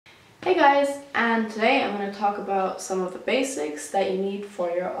Hey guys, and today I'm going to talk about some of the basics that you need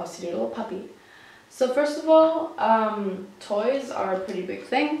for your Aussiedoodle puppy. So first of all, toys are a pretty big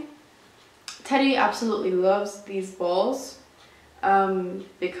thing. Teddy absolutely loves these balls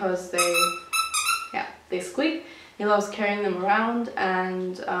because they squeak. He loves carrying them around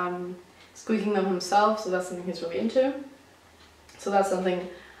and squeaking them himself, so that's something he's really into. So that's something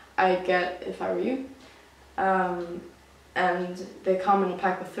I'd get if I were you. And they come in a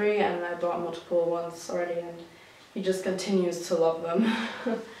pack of 3, and I bought multiple ones already, and he just continues to love them.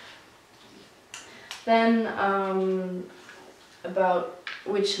 Then about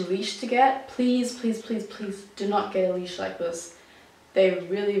which leash to get, please do not get a leash like this. They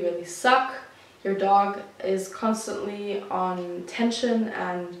really suck. Your dog is constantly on tension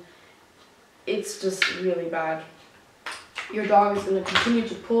and it's just really bad. Your dog is going to continue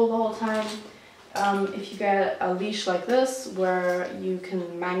to pull the whole time. If you get a leash like this where you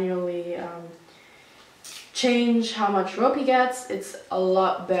can manually change how much rope he gets, it's a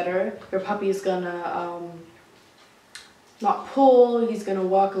lot better. Your puppy is gonna not pull, he's gonna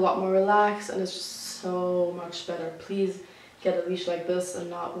walk a lot more relaxed, and it's just so much better. Please get a leash like this and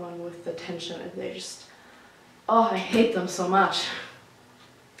not one with the tension. They just, oh, I hate them so much.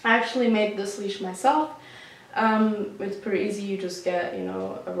 I actually made this leash myself. It's pretty easy. You just get,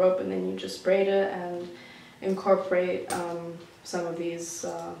 a rope and then you just braid it and incorporate some of these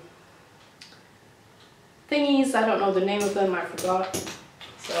thingies. I don't know the name of them, I forgot.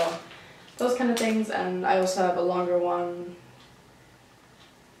 So those kind of things, and I also have a longer one,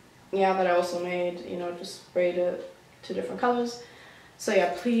 that I also made, just braid it to different colors. So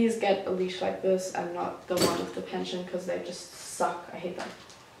yeah, please get a leash like this and not the one with the pension, because they just suck. I hate them.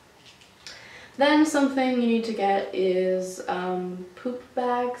 Then something you need to get is poop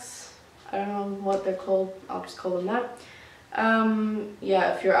bags. I don't know what they're called, I'll just call them that.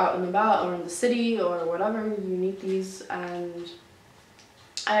 Yeah, if you're out and about or in the city or whatever, you need these, and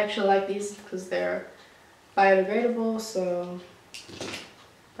I actually like these because they're biodegradable, so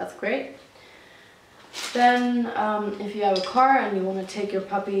that's great. Then if you have a car and you want to take your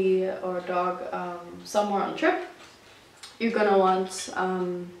puppy or dog somewhere on a trip, you're gonna want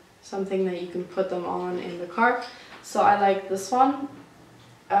something that you can put them on in the car. So I like this one.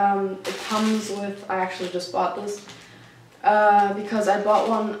 It comes with, I actually just bought this because I bought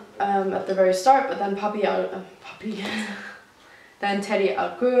one at the very start, but then then Teddy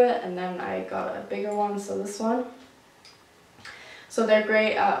outgrew it, and then I got a bigger one, so this one. So they're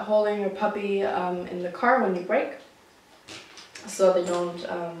great at holding your puppy in the car when you brake, so they don't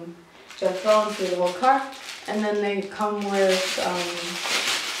get thrown through the whole car. And then they come with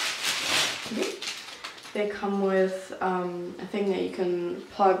a thing that you can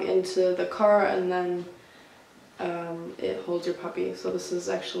plug into the car, and then it holds your puppy. So this is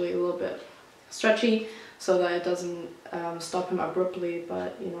actually a little bit stretchy so that it doesn't stop him abruptly,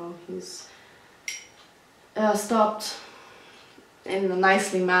 but he's stopped in a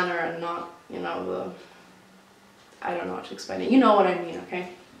nicely manner and not, I don't know how to explain it. You know what I mean,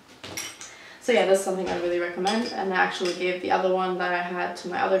 okay? So yeah, that's something I really recommend, and I actually gave the other one that I had to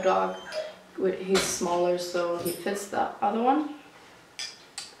my other dog. He's smaller, so he fits the other one.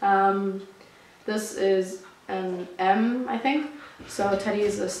 This is an M, I think. So Teddy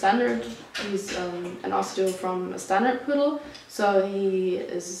is a standard. He's an Aussiedoodle from a standard poodle, so he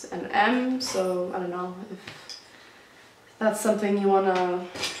is an M. So I don't know if that's something you wanna,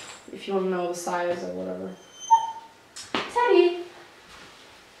 if you wanna know the size or whatever. Teddy,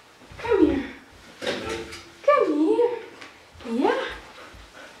 come here. Come here. Yeah.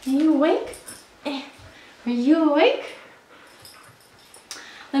 Are you awake? Are you awake?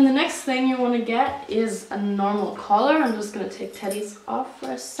 Then the next thing you want to get is a normal collar. I'm just going to take Teddy's off for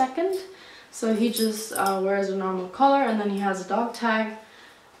a second. So he just wears a normal collar, and then he has a dog tag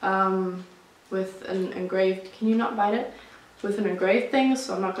with an engraved, can you not bite it? With an engraved thing,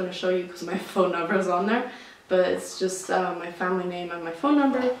 so I'm not going to show you because my phone number is on there. But it's just my family name and my phone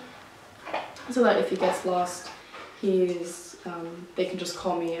number, so that if he gets lost, they can just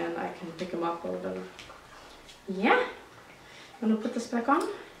call me and I can pick him up or whatever. Yeah? I'm gonna put this back on?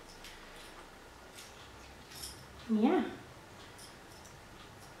 Yeah.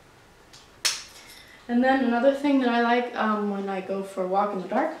 And then another thing that I like when I go for a walk in the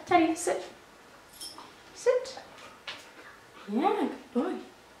dark, Teddy, sit. Sit. Yeah, good boy.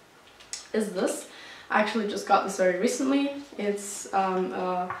 Is this. I actually just got this very recently. It's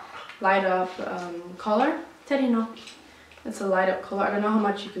a light up collar. Teddy, no. It's a light up collar. I don't know how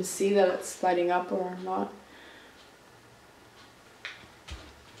much you can see that it's lighting up or not.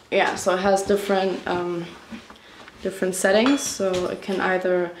 Yeah, so it has different settings, so it can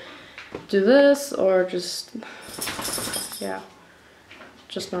either do this or just, yeah,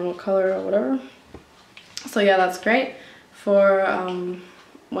 just normal color or whatever. So yeah, that's great for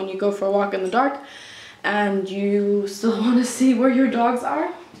when you go for a walk in the dark and you still want to see where your dogs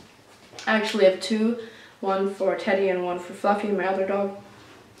are. I actually have two, one for Teddy and one for Fluffy, my other dog.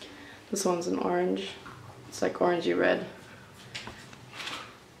 This one's an orange. It's like orangey red.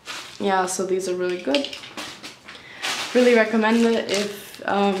 Yeah, so these are really good. Really recommend it if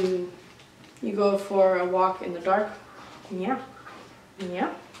you go for a walk in the dark. Yeah.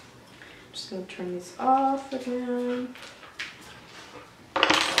 Yeah. Just gonna turn these off again.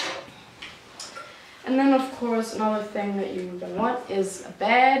 And then of course another thing that you're gonna want is a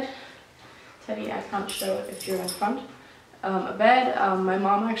bed. Teddy, I can't show it if you're in front. A bed. My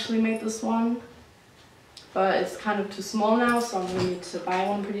mom actually made this one, but it's kind of too small now, so I'm gonna need to buy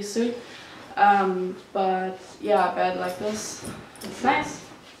one pretty soon. But yeah, a bed like this, it's nice.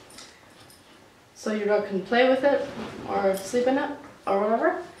 So your dog can play with it or sleep in it or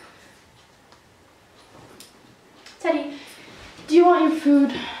whatever. Teddy, do you want your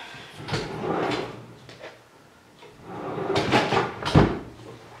food?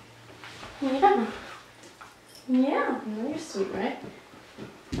 Yeah. Yeah, no, you're sweet, right?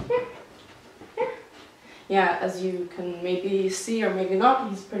 Yeah. Yeah. Yeah, as you can maybe see or maybe not,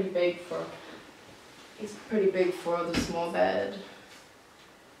 he's pretty big for the small bed.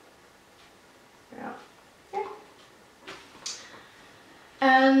 Yeah. Yeah.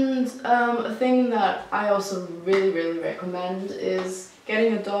 And a thing that I also really recommend is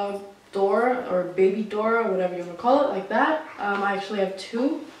getting a dog door or baby door or whatever you want to call it, like that. I actually have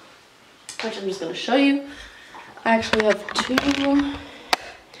two, which I'm just going to show you. I actually have two.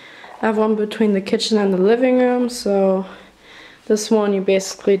 I have one between the kitchen and the living room, so this one you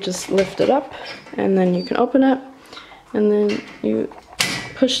basically just lift it up and then you can open it and then you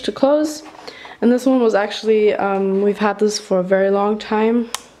push to close. And this one was actually, we've had this for a very long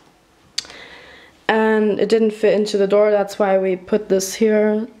time and it didn't fit into the door. That's why we put this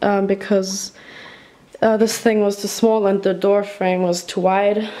here, because this thing was too small and the door frame was too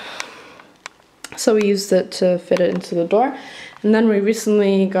wide. So we used it to fit it into the door. And then we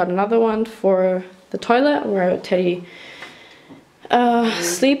recently got another one for the toilet where Teddy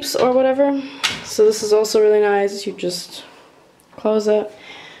sleeps or whatever. So this is also really nice. You just close it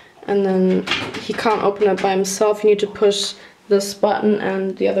and then he can't open it by himself. You need to push this button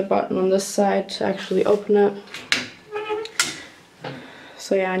and the other button on this side to actually open it.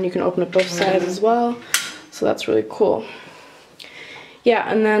 So yeah, and you can open it both sides as well. So that's really cool. Yeah,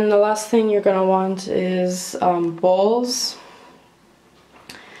 and then the last thing you're gonna want is bowls.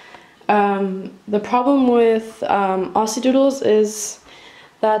 The problem with Aussiedoodles is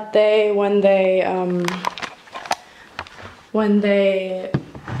that when they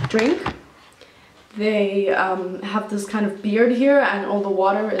drink, they have this kind of beard here and all the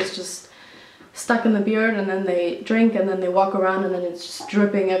water is just stuck in the beard, and then they drink and then they walk around and then it's just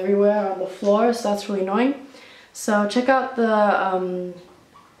dripping everywhere on the floor, so that's really annoying. So check out the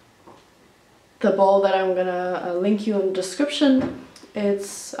bowl that I'm gonna link you in the description.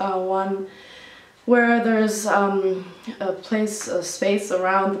 It's one where there's a space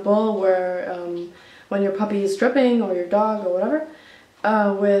around the bowl where when your puppy is dripping or your dog or whatever,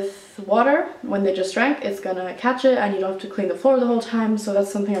 with water, when they just drank, it's gonna catch it and you don't have to clean the floor the whole time. So that's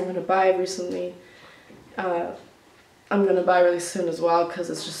something I'm gonna buy recently. I'm gonna buy really soon as well because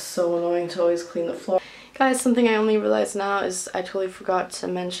it's just so annoying to always clean the floor. Guys, something I only realized now is I totally forgot to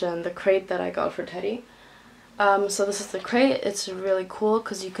mention the crate that I got for Teddy. So this is the crate. It's really cool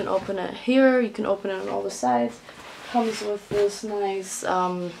because you can open it here, you can open it on all the sides. Comes with this nice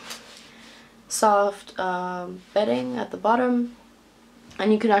soft bedding at the bottom,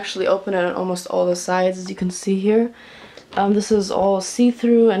 and you can actually open it on almost all the sides, as you can see here. This is all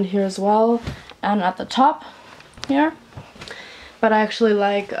see-through and here as well, and at the top here. But I actually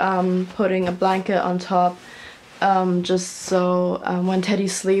like putting a blanket on top, just so when Teddy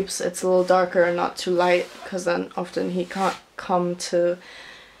sleeps it's a little darker and not too light, because then often he can't come to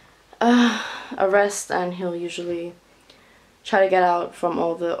a rest and he'll usually try to get out from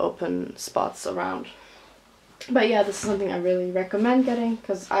all the open spots around. But yeah, this is something I really recommend getting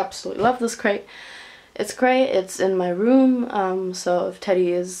because I absolutely love this crate. It's great, it's in my room, so if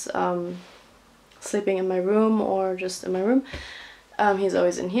Teddy is sleeping in my room or just in my room, he's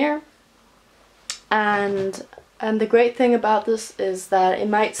always in here. And the great thing about this is that it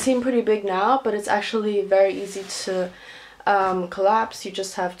might seem pretty big now, but it's actually very easy to collapse. You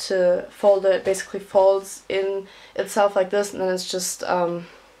just have to fold it. It basically folds in itself like this, and then it's just a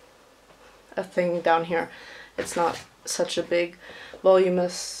thing down here. It's not such a big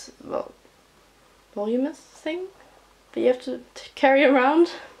voluminous thing that you have to carry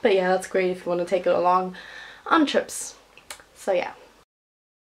around. But yeah, that's great if you want to take it along on trips. So yeah.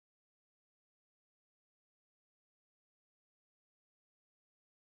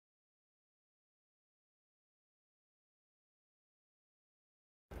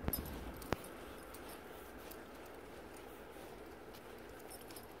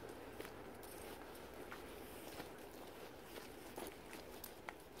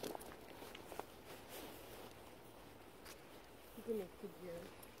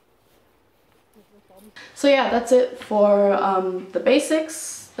 So yeah, that's it for the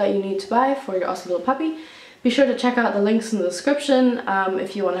basics that you need to buy for your Aussiedoodle puppy. Be sure to check out the links in the description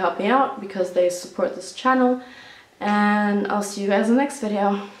if you want to help me out, because they support this channel. And I'll see you guys in the next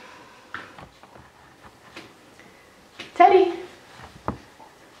video. Teddy!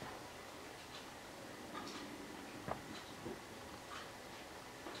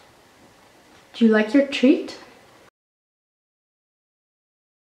 Do you like your treat?